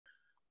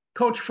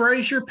Coach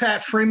Frazier,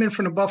 Pat Freeman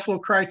from the Buffalo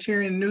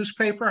Criterion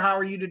newspaper. How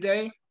are you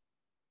today?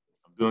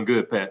 I'm doing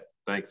good, Pat.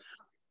 Thanks.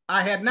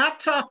 I had not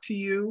talked to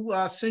you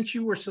since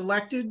you were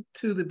selected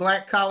to the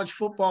Black College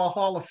Football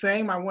Hall of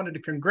Fame. I wanted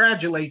to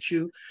congratulate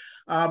you.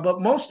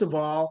 But most of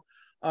all,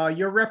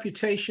 your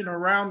reputation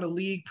around the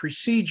league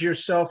precedes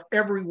yourself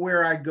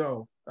everywhere I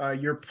go.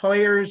 Your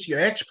players, your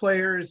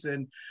ex-players,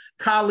 and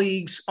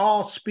colleagues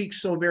all speak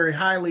so very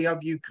highly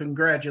of you.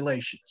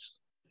 Congratulations.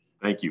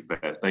 Thank you,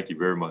 Pat. Thank you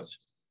very much.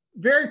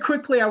 Very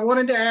quickly, I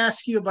wanted to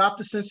ask you about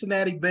the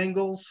Cincinnati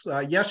Bengals.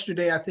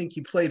 Yesterday, I think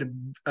you played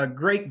a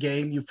great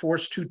game. You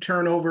forced two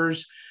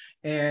turnovers,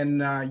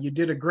 and you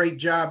did a great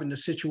job in the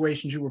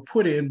situations you were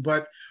put in.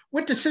 But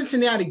with the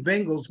Cincinnati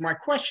Bengals, my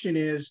question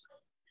is,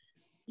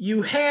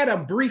 you had a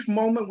brief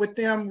moment with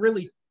them,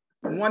 really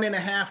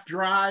 1.5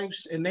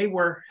 drives, and they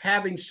were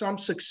having some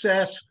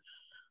success.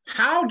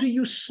 How do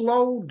you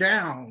slow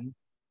down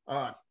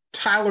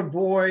Tyler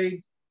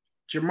Boyd,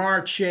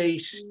 Jamar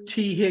Chase,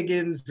 T.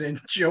 Higgins,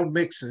 and Joe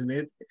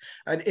Mixon?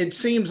 It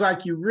seems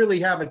like you really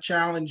have a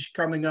challenge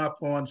coming up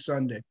on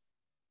Sunday.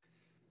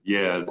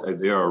 Yeah,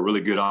 they are a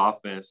really good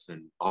offense,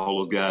 and all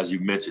those guys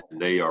you mentioned,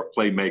 they are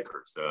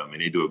playmakers.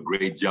 They do a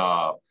great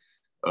job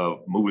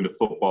of moving the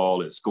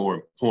football and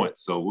scoring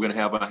points. So we're going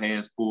to have our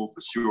hands full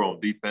for sure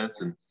on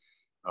defense, and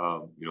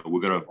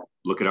we're going to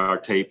look at our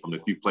tape from the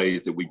few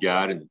plays that we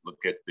got and look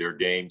at their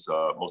games,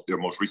 their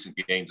most recent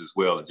games as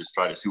well, and just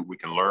try to see what we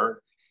can learn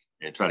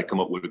and try to come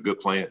up with a good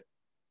plan.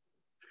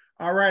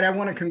 All right. I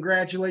want to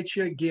congratulate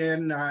you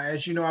again.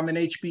 As you know, I'm an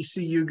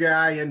HBCU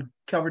guy and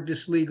covered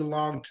this league a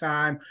long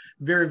time.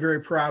 Very,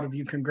 very proud of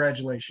you.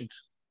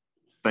 Congratulations.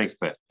 Thanks,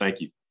 Pat. Thank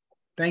you.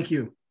 Thank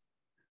you.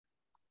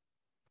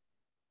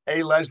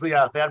 Hey, Leslie,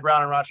 Thad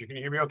Brown and Roger. Can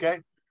you hear me okay?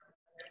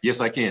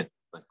 Yes, I can.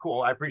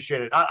 Cool. I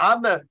appreciate it.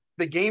 On the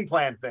game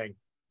plan thing,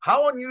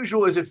 how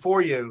unusual is it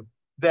for you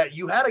that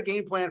you had a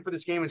game plan for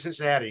this game in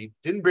Cincinnati,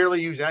 didn't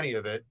barely use any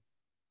of it?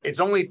 It's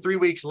only 3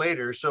 weeks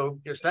later, so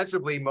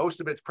ostensibly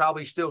most of it's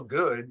probably still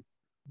good.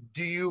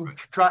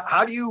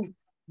 How do you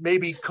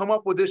maybe come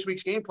up with this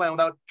week's game plan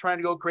without trying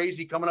to go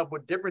crazy, coming up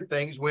with different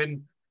things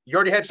when you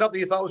already had something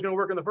you thought was going to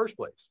work in the first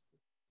place?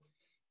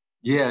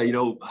 Yeah,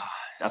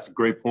 that's a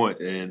great point.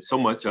 And so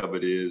much of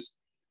it is,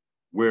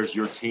 where's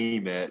your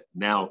team at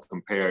now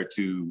compared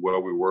to where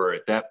we were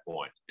at that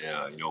point?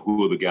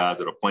 Who are the guys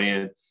that are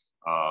playing?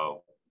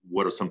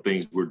 What are some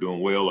things we're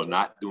doing well or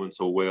not doing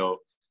so well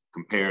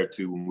compared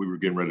to when we were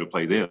getting ready to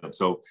play them?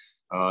 So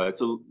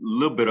it's a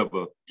little bit of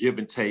a give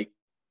and take.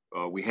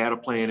 We had a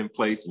plan in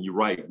place, and you're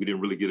right, we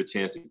didn't really get a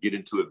chance to get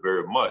into it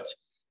very much.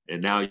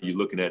 And now you're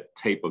looking at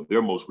tape of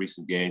their most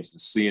recent games and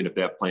seeing if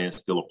that plan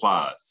still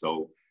applies.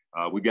 So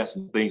we got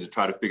some things to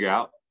try to figure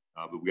out,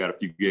 but we got a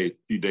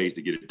few days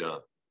to get it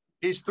done.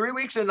 Is 3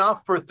 weeks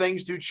enough for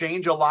things to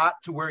change a lot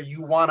to where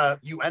you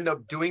end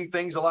up doing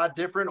things a lot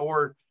different?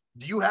 Or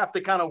do you have to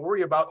kind of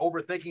worry about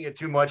overthinking it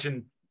too much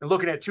and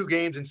looking at 2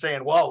 games and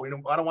saying, well,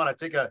 I don't want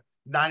to take a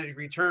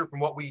 90-degree turn from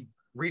what we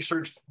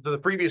researched to the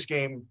previous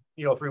game,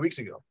 3 weeks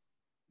ago?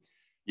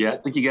 Yeah, I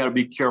think you got to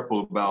be careful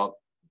about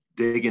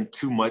digging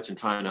too much and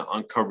trying to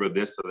uncover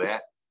this or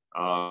that,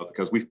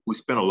 because we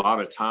spent a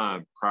lot of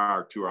time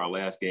prior to our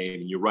last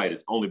game. And you're right,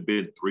 it's only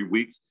been 3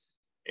 weeks.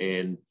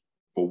 And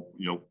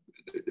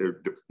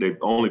they've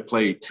only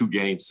played 2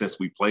 games since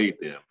we played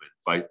them,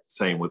 and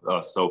same with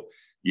us. So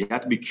you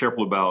have to be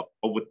careful about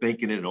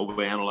overthinking it and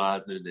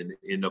overanalyzing it and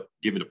end up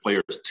giving the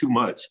players too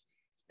much,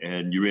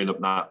 and you end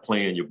up not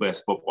playing your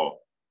best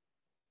football.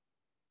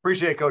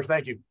 Appreciate it, Coach.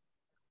 Thank you.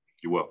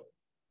 You're welcome.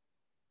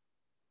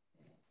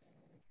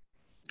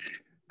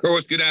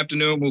 Coach, good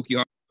afternoon,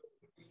 Mookie.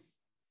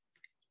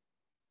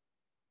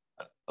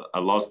 I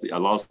lost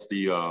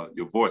your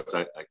voice.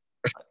 Oh,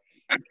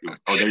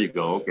 there you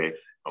go. Okay,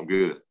 I'm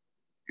good.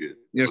 Good.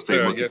 Yes,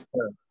 sir. Yes,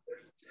 sir.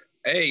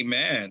 Hey,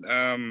 man.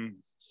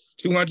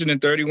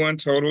 231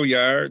 total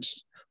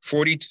yards,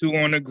 42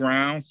 on the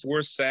ground,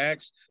 4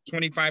 sacks,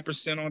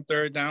 25% on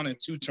third down, and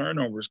 2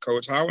 turnovers.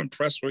 Coach, how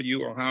impressed were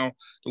you on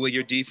the way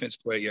your defense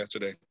played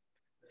yesterday?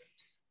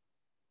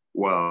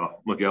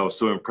 Wow, look, I was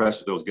so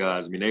impressed with those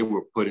guys. They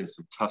were put in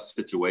some tough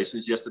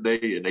situations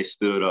yesterday, and they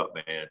stood up,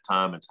 man,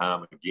 time and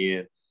time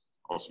again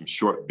on some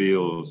short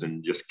bills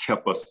and just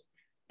kept us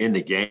in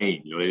the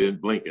game. They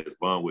didn't blink, as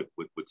Vaughn would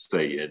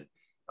say, and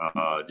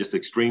just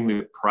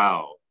extremely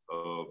proud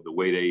of the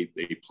way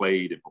they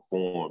played and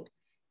performed,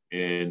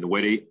 and the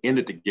way they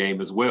ended the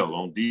game as well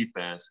on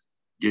defense,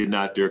 getting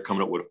out there,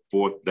 coming up with a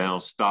 4th down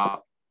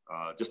stop.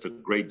 Just a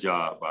great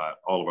job by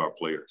all of our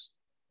players.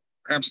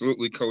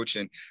 Absolutely, Coach.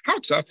 And how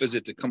tough is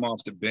it to come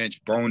off the bench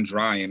bone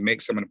dry and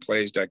make some of the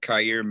plays that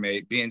Kyer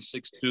made, being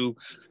 6'2",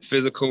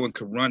 physical, and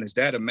could run? Is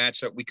that a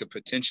matchup we could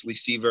potentially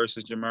see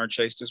versus Jamar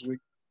Chase this week?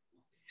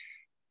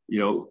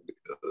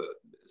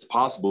 It's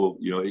possible.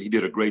 He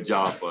did a great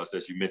job for us,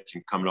 as you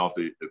mentioned, coming off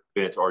the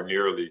bench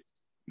ordinarily.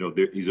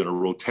 He's in a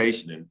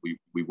rotation, and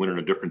we went in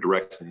a different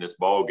direction in this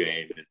ball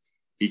game. And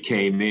he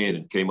came in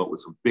and came up with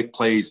some big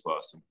plays for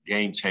us, some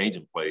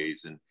game-changing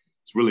plays. And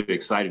it's really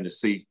exciting to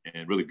see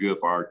and really good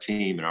for our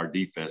team and our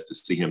defense to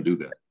see him do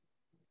that.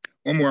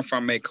 One more, if I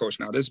may, Coach.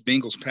 Now, this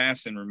Bengals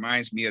passing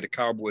reminds me of the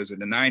Cowboys in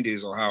the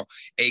 90s, or how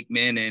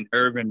Aikman and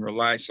Irvin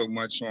relied so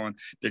much on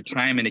their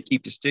timing to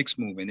keep the sticks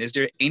moving. Is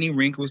there any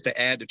wrinkles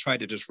to add to try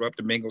to disrupt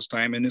the Bengals'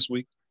 timing this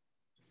week?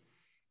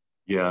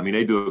 Yeah, I mean,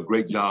 they do a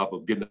great job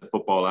of getting the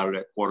football out of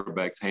that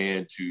quarterback's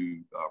hand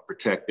to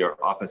protect their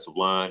offensive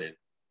line. And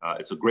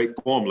it's a great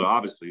formula.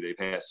 Obviously, they've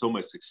had so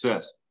much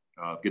success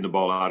getting the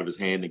ball out of his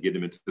hand and getting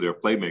him into their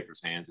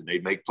playmakers' hands, and they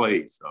make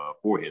plays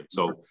for him.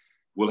 So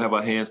we'll have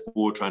our hands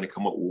full trying to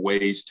come up with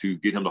ways to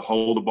get him to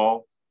hold the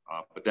ball.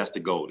 But that's the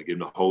goal, to get him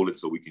to hold it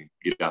so we can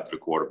get it out to the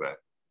quarterback.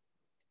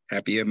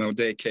 Happy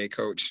MLK,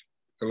 Coach.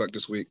 Good luck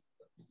this week.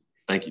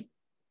 Thank you.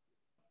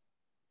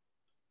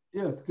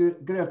 Yes,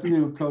 good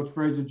afternoon, Coach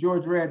Frazier.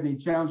 George Radney,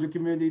 Challenger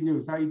Community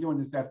News. How are you doing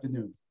this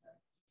afternoon?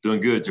 Doing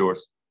good, George.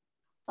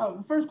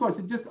 First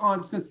question, just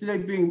on, since today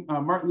being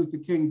Martin Luther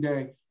King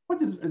Day, what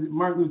does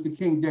Martin Luther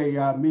King Day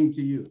mean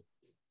to you?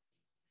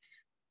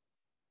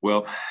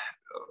 Well,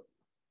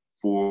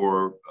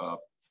 for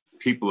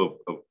people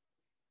of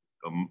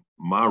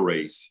my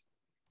race,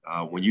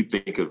 when you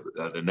think of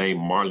the name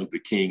Martin Luther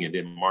King and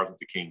then Martin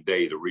Luther King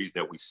Day, the reason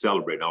that we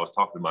celebrate, and I was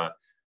talking to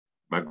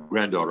my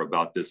granddaughter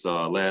about this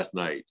last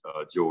night,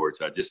 George.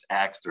 I just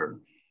asked her,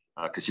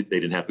 because they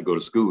didn't have to go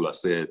to school. I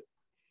said,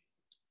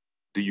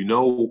 do you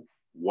know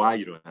why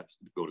you don't have to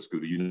go to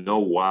school? Do you know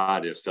why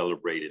they're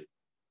celebrating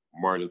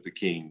Martin Luther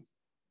King's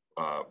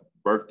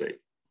birthday?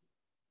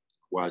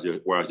 Why is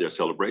there a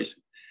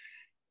celebration?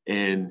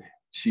 And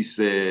she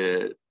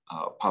said,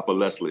 Papa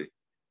Leslie,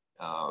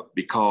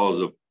 because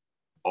of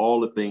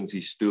all the things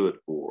he stood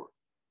for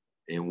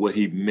and what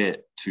he meant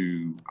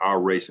to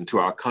our race and to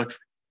our country.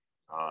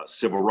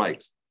 Civil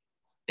rights.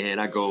 And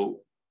I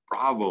go,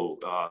 bravo.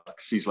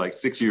 She's like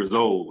 6 years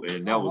old.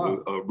 And that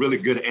was a really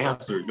good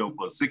answer,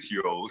 for a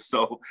 6-year-old.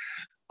 So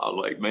I was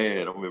like,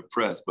 man, I'm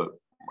impressed. But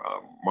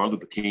Martin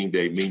Luther King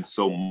Day means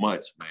so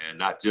much, man,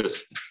 not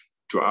just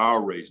to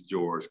our race,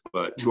 George,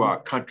 but to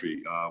our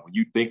country. When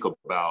you think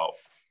about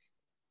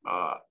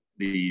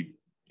the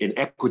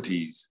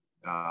inequities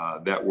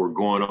that were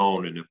going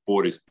on in the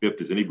 40s,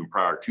 50s, and even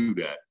prior to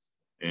that.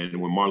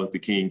 And when Martin Luther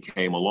King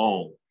came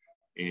along,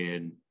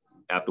 and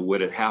after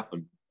what had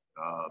happened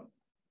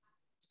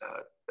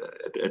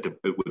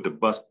with the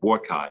bus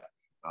boycott,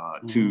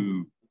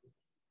 to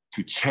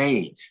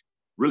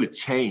really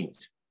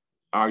change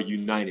our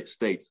United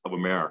States of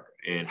America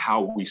and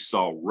how we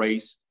saw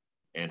race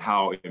and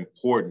how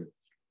important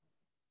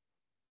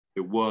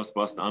it was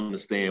for us to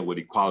understand what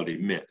equality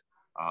meant.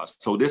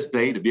 So this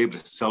day, to be able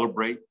to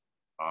celebrate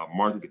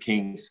Martin Luther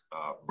King's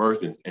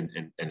birth and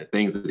the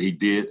things that he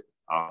did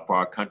for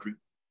our country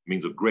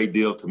means a great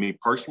deal to me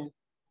personally,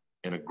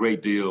 and a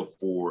great deal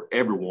for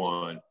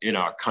everyone in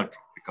our country,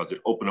 because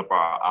it opened up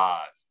our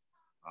eyes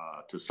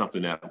to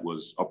something that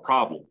was a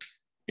problem.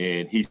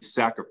 And he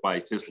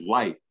sacrificed his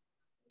life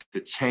to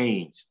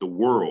change the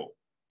world,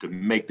 to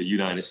make the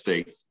United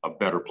States a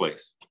better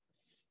place.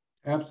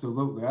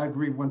 Absolutely. I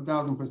agree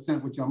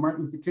 1000% with you.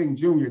 Martin Luther King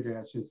Jr. Day,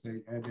 I should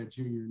say. Add that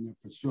junior in there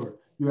for sure.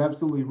 You're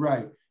absolutely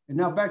right. And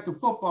now back to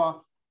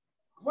football.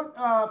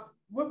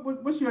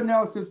 What's your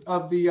analysis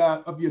of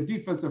your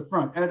defensive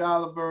front? Ed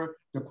Oliver,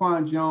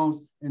 Daquan Jones,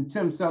 and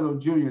Tim Settle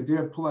Jr.,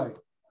 their play.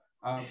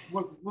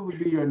 What would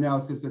be your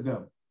analysis of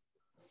them?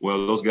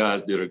 Well, those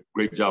guys did a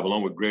great job,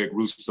 along with Greg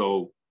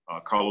Russo,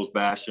 Carlos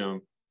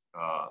Basham,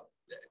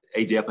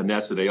 AJ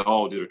Epinesa. They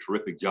all did a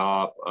terrific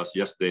job for us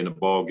yesterday in the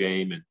ball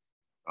game, and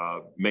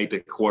made the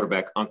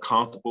quarterback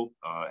uncomfortable,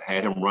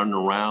 had him running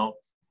around.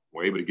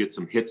 We're able to get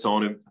some hits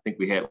on him. I think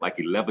we had like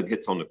 11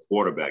 hits on the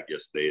quarterback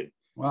yesterday, and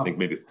wow. I think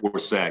maybe 4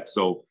 sacks.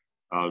 So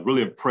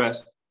really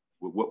impressed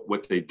with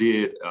what they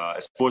did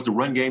as far as the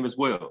run game as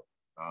well.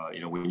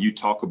 When you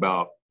talk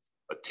about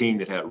a team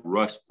that had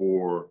rushed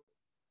for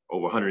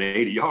over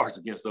 180 yards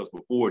against us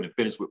before and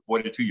finished with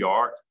 42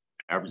 yards,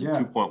 averaging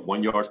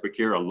 2.1 yards per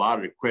carry, a lot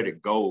of the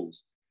credit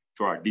goes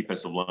to our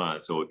defensive line.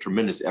 So a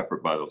tremendous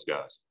effort by those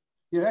guys.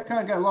 Yeah, that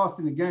kind of got lost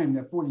in the game,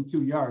 that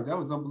 42 yards. That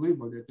was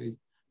unbelievable that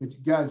you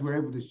guys were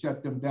able to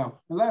shut them down.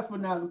 And last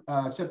but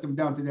not, shut them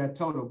down to that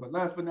total. But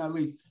last but not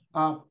least,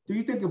 do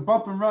you think a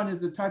bump and run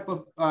is the type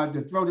of,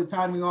 to throw the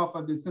timing off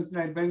of the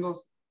Cincinnati Bengals?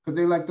 Because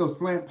they like those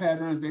slant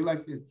patterns. They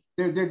like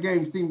their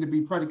game seemed to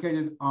be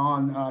predicated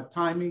on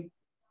timing,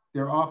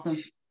 their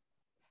offense.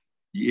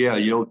 Yeah,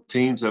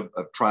 teams have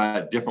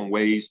tried different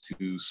ways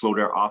to slow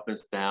their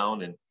offense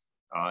down.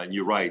 And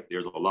you're right,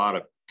 there's a lot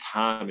of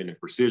timing and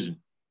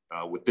precision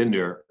within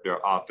their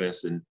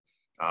offense. And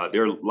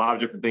there are a lot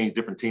of different things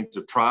different teams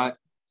have tried,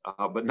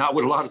 but not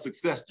with a lot of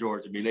success,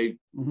 George. I mean,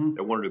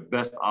 they're one of the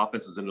best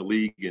offenses in the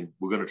league, and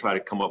we're going to try to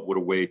come up with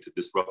a way to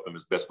disrupt them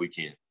as best we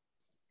can.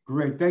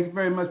 Great. Thank you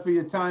very much for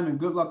your time, and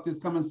good luck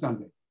this coming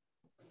Sunday.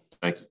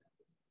 Thank you.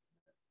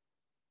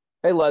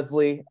 Hey,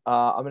 Leslie,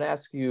 I'm going to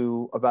ask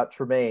you about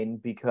Tremaine,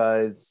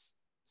 because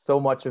so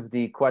much of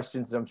the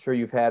questions that I'm sure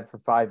you've had for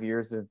 5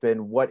 years have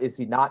been, what is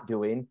he not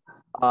doing?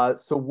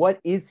 So what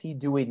is he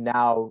doing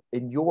now,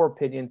 in your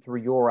opinion,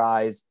 through your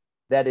eyes,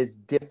 that is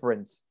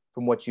different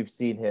from what you've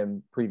seen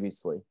him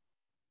previously?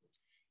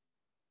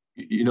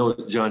 You know,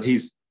 John,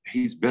 he's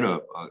been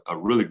a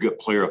really good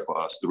player for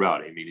us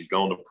throughout. I mean, he's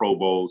gone to Pro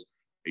Bowls.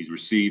 He's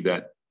received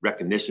that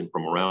recognition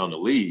from around the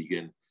league.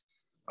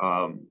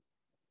 And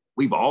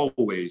we've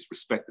always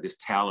respected his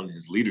talent and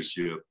his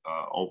leadership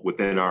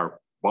within our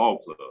ball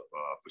club,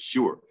 for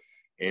sure.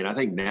 And I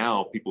think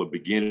now people are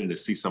beginning to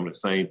see some of the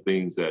same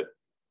things that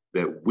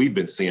we've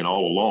been seeing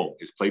all along.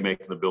 His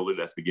playmaking ability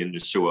that's beginning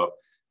to show up.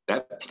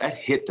 That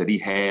hit that he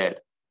had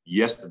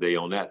yesterday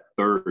on that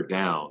third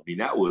down, I mean,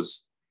 that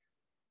was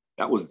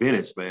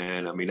vintage,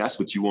 man. I mean, that's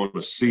what you want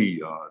to see,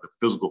 the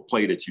physical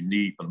play that you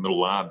need from the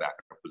middle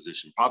linebacker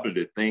position. Probably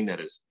the thing that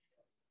has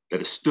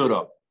stood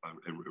up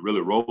and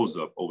really rose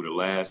up over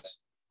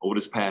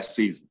this past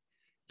season.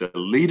 The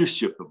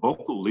leadership, the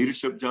vocal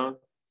leadership, John,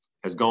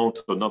 has gone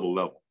to another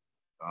level.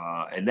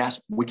 And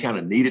we kind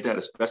of needed that,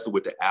 especially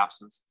with the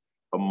absence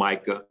of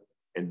Micah.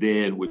 And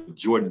then with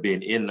Jordan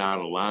being in and out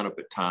of the lineup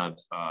at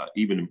times,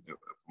 even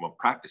from a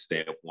practice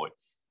standpoint,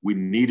 we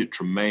needed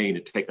Tremaine to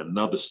take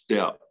another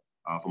step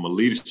from a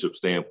leadership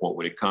standpoint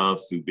when it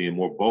comes to being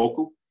more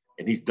vocal.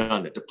 And he's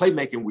done it. The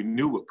playmaking we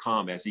knew would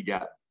come as he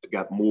got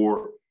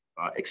more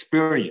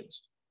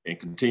experience and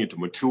continued to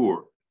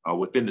mature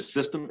within the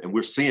system. And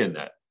we're seeing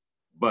that.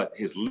 But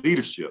his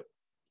leadership,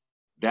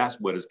 that's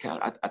what is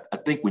kind of, I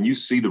think when you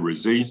see the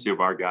resiliency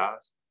of our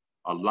guys,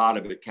 a lot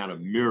of it kind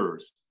of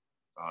mirrors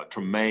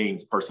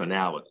Tremaine's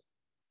personality,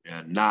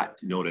 and not,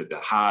 the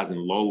highs and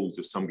lows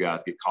that some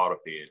guys get caught up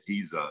in.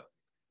 He's a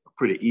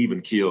pretty even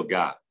keel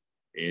guy.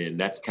 And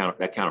that kind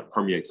of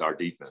permeates our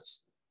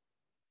defense.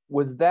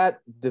 Was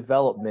that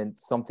development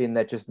something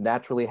that just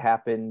naturally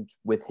happened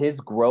with his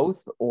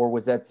growth, or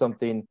was that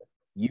something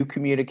you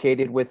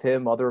communicated with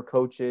him, other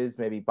coaches,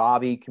 maybe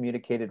Bobby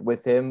communicated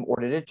with him,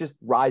 or did it just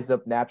rise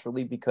up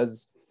naturally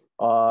because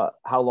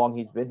how long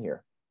he's been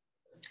here?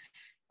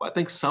 Well, I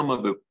think some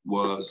of it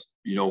was,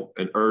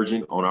 an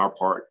urging on our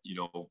part,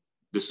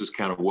 this is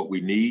kind of what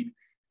we need.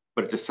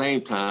 But at the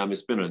same time,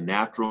 it's been a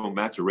natural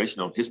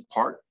maturation on his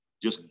part,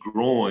 just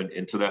growing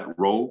into that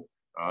role.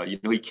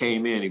 He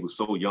came in, he was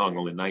so young,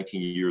 only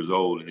 19 years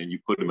old, and then you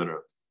put him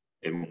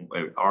in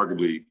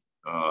arguably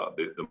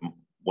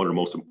one of the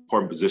most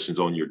important positions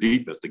on your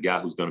defense, the guy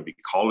who's going to be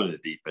calling the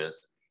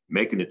defense,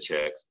 making the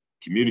checks,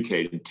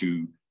 communicating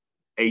to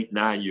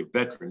 8-9-year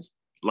veterans,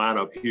 line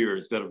up here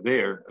instead of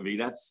there. I mean,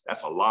 that's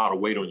a lot of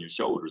weight on your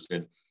shoulders.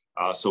 And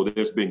so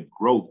there's been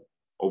growth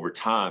over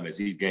time as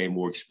he's gained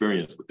more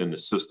experience within the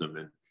system,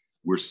 and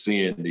we're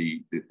seeing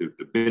the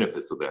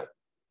benefits of that.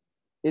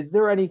 Is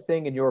there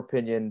anything, in your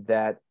opinion,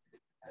 that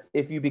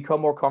if you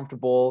become more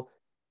comfortable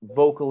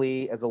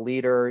vocally as a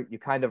leader, you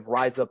kind of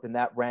rise up in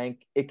that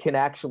rank, it can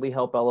actually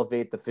help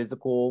elevate the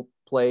physical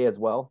play as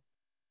well?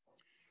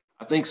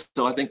 I think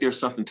so. I think there's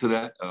something to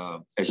that.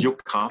 As your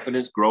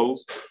confidence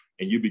grows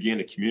and you begin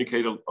to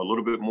communicate a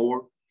little bit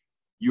more,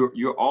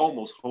 you're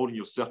almost holding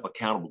yourself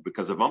accountable.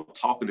 Because if I'm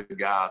talking to the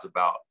guys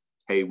about,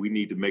 hey, we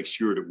need to make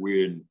sure that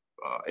we're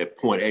at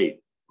point A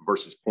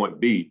versus point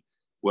B,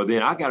 well,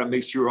 then I got to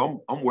make sure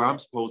I'm where I'm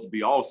supposed to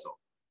be also.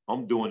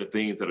 I'm doing the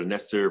things that are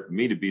necessary for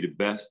me to be the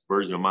best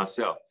version of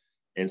myself.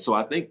 And so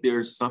I think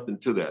there's something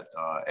to that.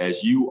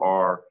 As you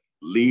are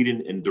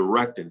leading and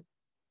directing,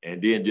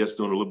 and then just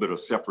doing a little bit of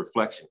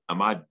self-reflection.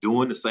 Am I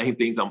doing the same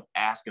things I'm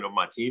asking of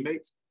my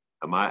teammates?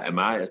 Am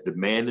I as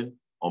demanding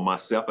on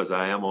myself as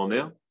I am on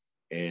them?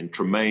 And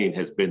Tremaine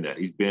has been that.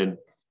 He's been,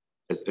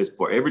 as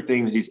for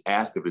everything that he's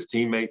asked of his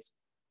teammates,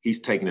 he's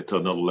taken it to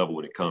another level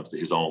when it comes to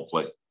his own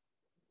play.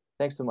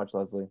 Thanks so much,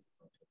 Leslie.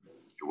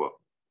 You're welcome.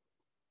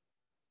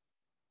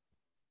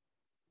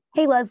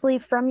 Hey, Leslie,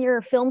 from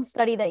your film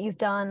study that you've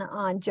done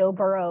on Joe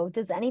Burrow,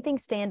 does anything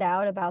stand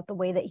out about the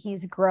way that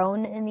he's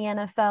grown in the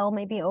NFL,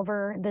 maybe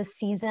over this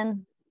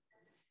season?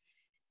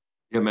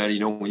 Yeah,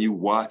 man, when you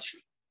watch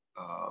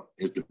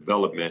his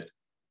development,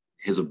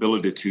 his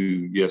ability to,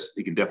 yes,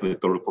 he can definitely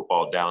throw the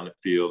football down the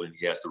field, and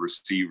he has the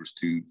receivers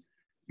to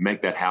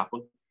make that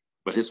happen.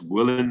 But his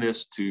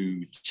willingness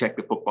to check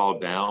the football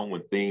down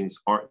when things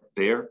aren't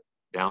there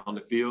down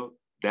the field,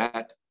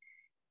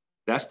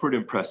 that's pretty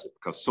impressive,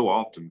 because so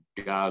often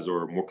guys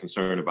are more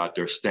concerned about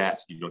their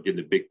stats, getting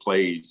the big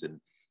plays and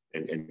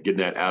getting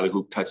that alley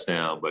hoop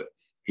touchdown. But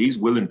he's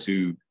willing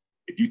to,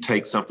 if you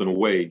take something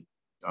away,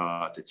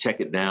 to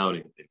check it down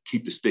and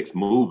keep the sticks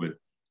moving,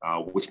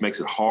 which makes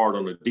it hard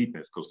on the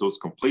defense, because those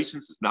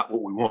completions is not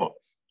what we want.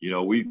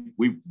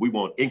 We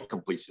want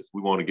incompletions.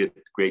 We want to get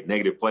great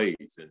negative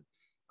plays,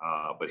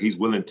 but he's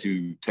willing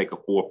to take a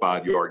 4 or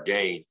 5 yard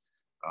gain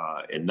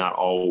and not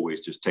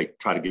always just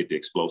try to get the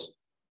explosive.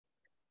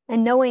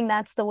 And knowing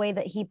that's the way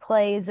that he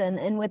plays,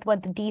 and with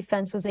what the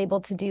defense was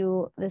able to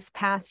do this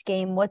past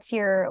game, what's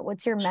your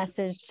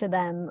message to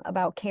them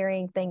about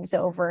carrying things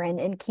over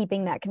and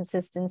keeping that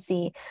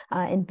consistency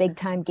in big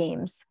time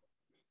games?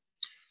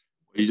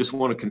 You just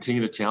want to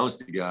continue to challenge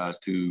the guys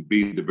to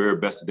be the very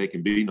best that they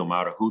can be, no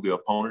matter who the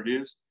opponent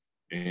is.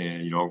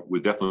 And,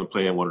 we're definitely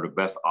playing one of the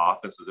best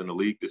offenses in the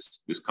league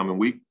this coming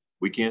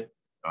weekend.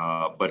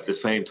 But at the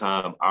same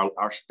time,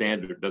 our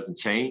standard doesn't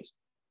change.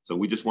 So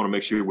we just want to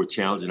make sure we're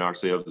challenging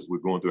ourselves as we're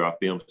going through our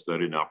film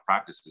study and our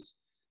practices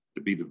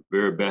to be the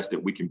very best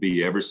that we can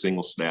be every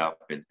single snap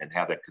and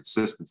have that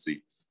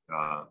consistency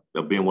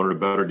of being one of the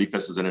better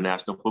defenses in the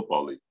National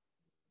Football League.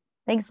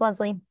 Thanks,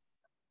 Leslie.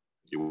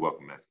 You're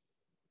welcome, man.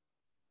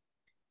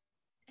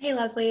 Hey,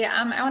 Leslie.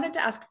 I wanted to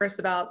ask first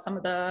about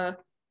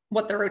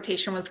what the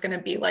rotation was going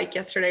to be like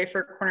yesterday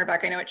for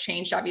cornerback. I know it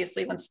changed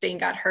obviously when Stain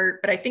got hurt,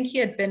 but I think he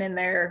had been in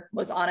there,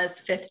 was on his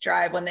 5th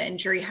drive when the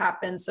injury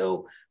happened.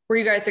 So were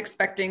you guys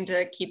expecting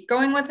to keep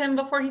going with him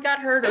before he got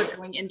hurt, or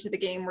going into the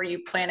game, were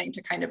you planning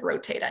to kind of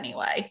rotate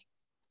anyway?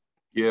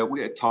 Yeah,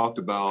 we had talked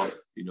about,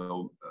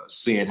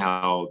 seeing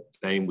how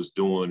Dame was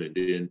doing and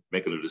then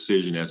making a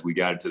decision as we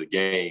got into the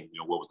game,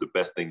 what was the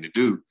best thing to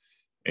do.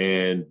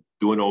 And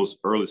doing those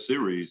early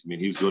series,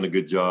 he was doing a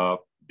good job.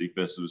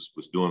 Defense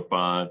was doing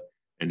fine.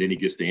 And then he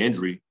gets the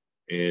injury,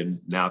 and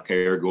now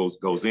Kyer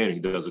goes in and he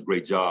does a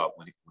great job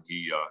when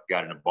he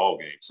got in the ball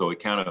game. So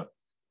it kind of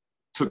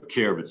took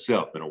care of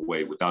itself in a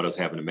way without us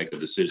having to make a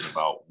decision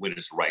about when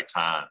it's the right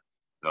time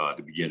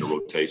to begin the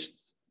rotation.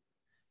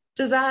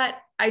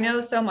 I know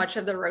so much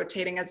of the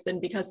rotating has been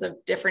because of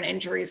different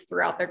injuries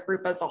throughout the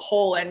group as a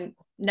whole and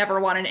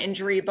never want an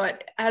injury,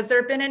 but has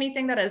there been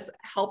anything that has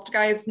helped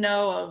guys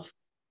know of,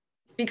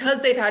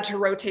 because they've had to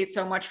rotate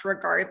so much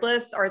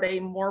regardless, are they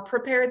more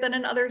prepared than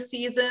in other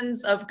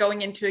seasons of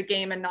going into a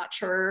game and not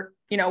sure,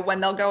 when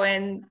they'll go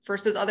in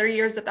versus other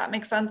years, if that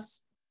makes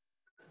sense?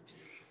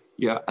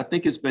 Yeah, I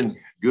think it's been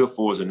good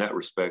for us in that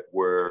respect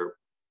where,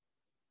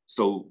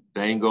 so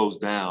Dane goes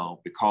down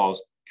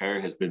because Kyer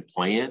has been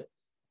playing.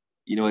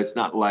 It's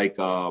not like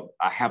I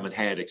haven't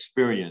had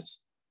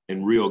experience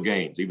in real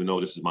games, even though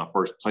this is my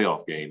first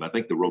playoff game. I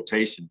think the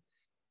rotation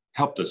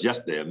helped us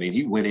yesterday.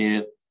 He went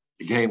in,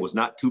 the game was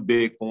not too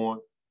big for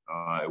him.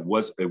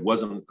 It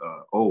wasn't,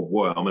 oh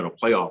boy, I'm in a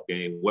playoff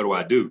game. What do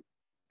I do?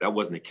 That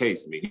wasn't the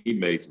case. He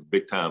made some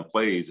big time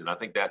plays. And I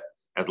think that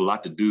has a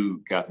lot to do,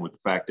 Catherine, with the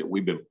fact that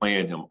we've been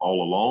playing him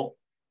all along.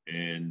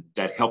 And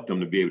that helped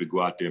him to be able to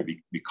go out there and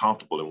be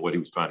comfortable in what he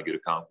was trying to get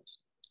accomplished.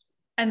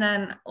 And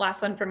then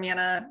last one from me on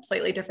a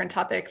slightly different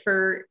topic,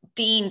 for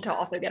Dean to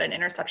also get an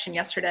interception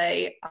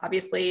yesterday,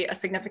 obviously a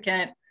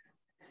significant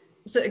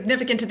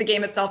to the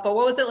game itself, but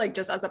what was it like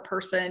just as a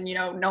person,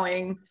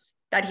 knowing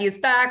that he's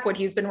back, what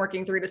he's been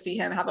working through to see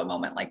him have a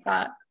moment like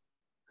that?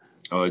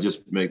 It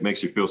just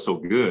makes you feel so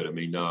good.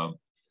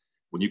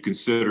 When you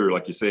consider,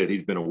 like you said,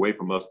 he's been away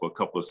from us for a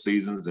couple of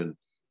seasons, and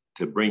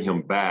to bring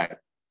him back,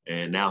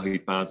 and now he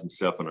finds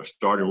himself in a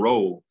starting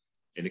role,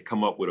 and to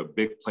come up with a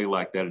big play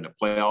like that in the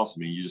playoffs,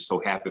 you're just so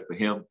happy for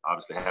him,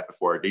 obviously happy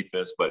for our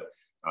defense, but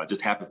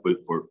just happy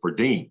for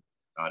Dean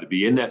to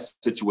be in that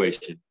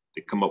situation,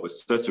 to come up with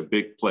such a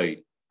big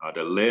play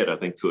that led, I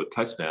think, to a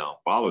touchdown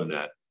following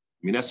that.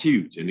 That's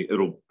huge, and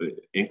it'll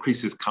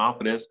increase his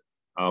confidence,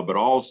 but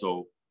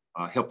also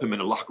help him in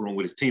the locker room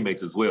with his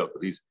teammates as well,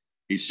 because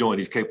he's showing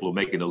he's capable of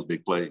making those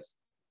big plays.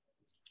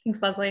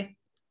 Thanks, Leslie.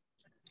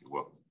 You're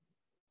welcome.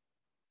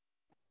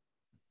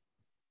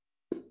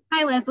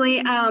 Hi,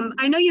 Leslie.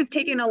 I know you've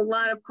taken a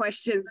lot of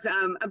questions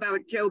about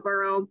Joe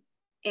Burrow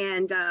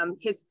and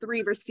his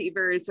 3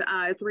 receivers,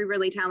 3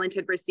 really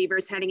talented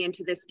receivers heading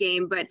into this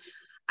game, but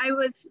I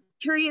was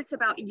curious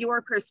about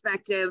your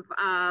perspective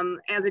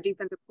as a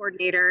defensive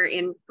coordinator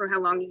and for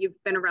how long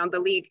you've been around the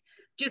league.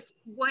 Just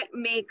what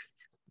makes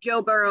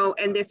Joe Burrow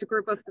and this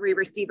group of 3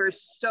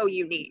 receivers so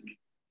unique?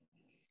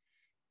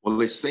 Well,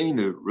 they seem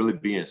to really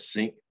be in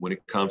sync when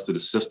it comes to the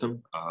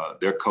system.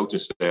 Their coaching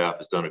staff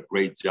has done a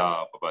great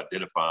job of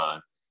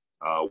identifying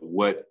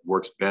what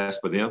works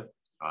best for them.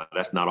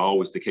 That's not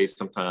always the case.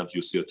 Sometimes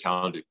you'll see a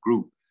talented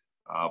group,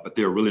 but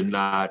they're really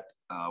not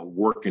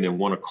working in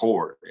one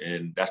accord.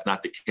 And that's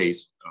not the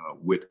case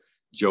with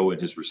Joe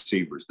and his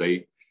receivers.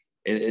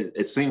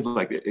 It seems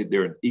like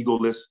they're an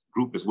egoless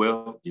group as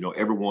well.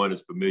 Everyone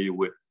is familiar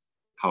with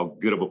how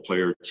good of a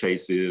player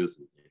Chase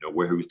is,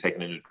 where he was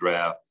taken in the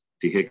draft.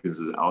 T. Higgins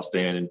is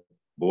outstanding.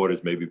 Boyd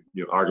is maybe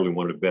arguably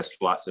one of the best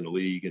slots in the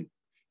league.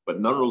 But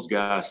none of those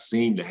guys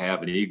seem to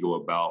have an ego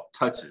about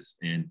touches.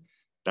 And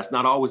that's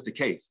not always the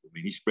case.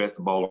 He spreads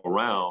the ball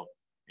around,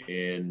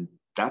 and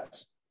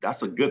that's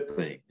a good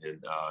thing.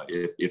 And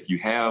if you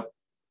have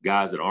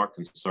guys that aren't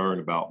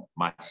concerned about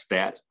my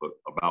stats, but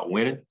about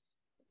winning,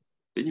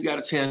 then you got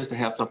a chance to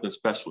have something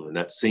special. And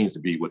that seems to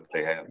be what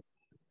they have.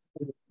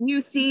 You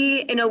see,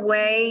 in a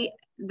way,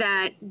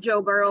 that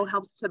Joe Burrow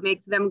helps to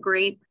make them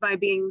great by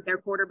being their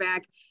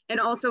quarterback.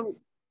 And also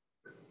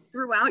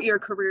throughout your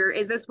career,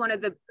 is this one of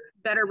the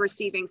better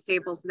receiving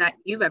stables that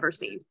you've ever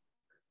seen?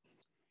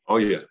 Oh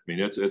yeah.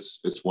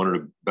 It's one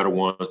of the better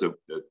ones that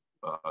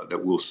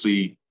we'll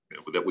see,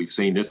 that we've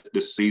seen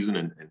this season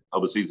and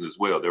other seasons as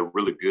well. They're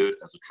really good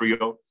as a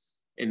trio,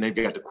 and they've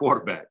got the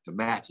quarterback to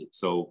match it.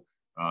 So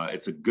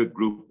it's a good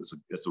group.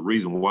 It's a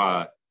reason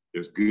why they're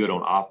as good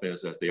on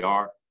offense as they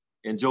are.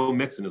 And Joe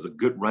Mixon is a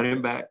good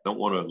running back. Don't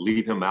want to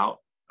leave him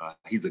out.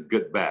 He's a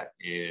good back.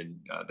 And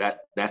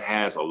that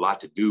has a lot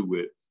to do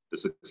with the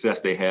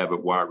success they have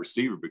at wide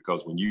receiver,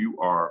 because when you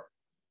are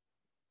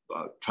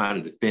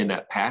trying to defend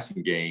that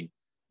passing game,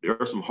 there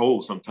are some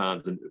holes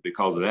sometimes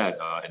because of that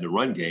in the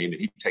run game, and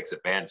he takes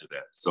advantage of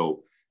that.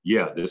 So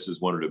yeah, this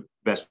is one of the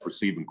best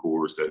receiving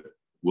corps that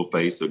we'll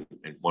face, and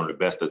one of the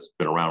best that's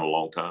been around a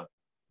long time.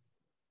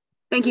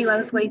 Thank you,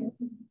 Leslie.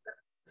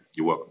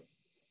 You're welcome.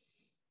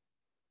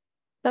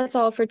 That's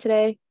all for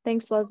today.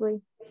 Thanks,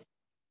 Leslie. All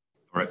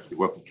right. You're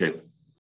welcome, Caitlin.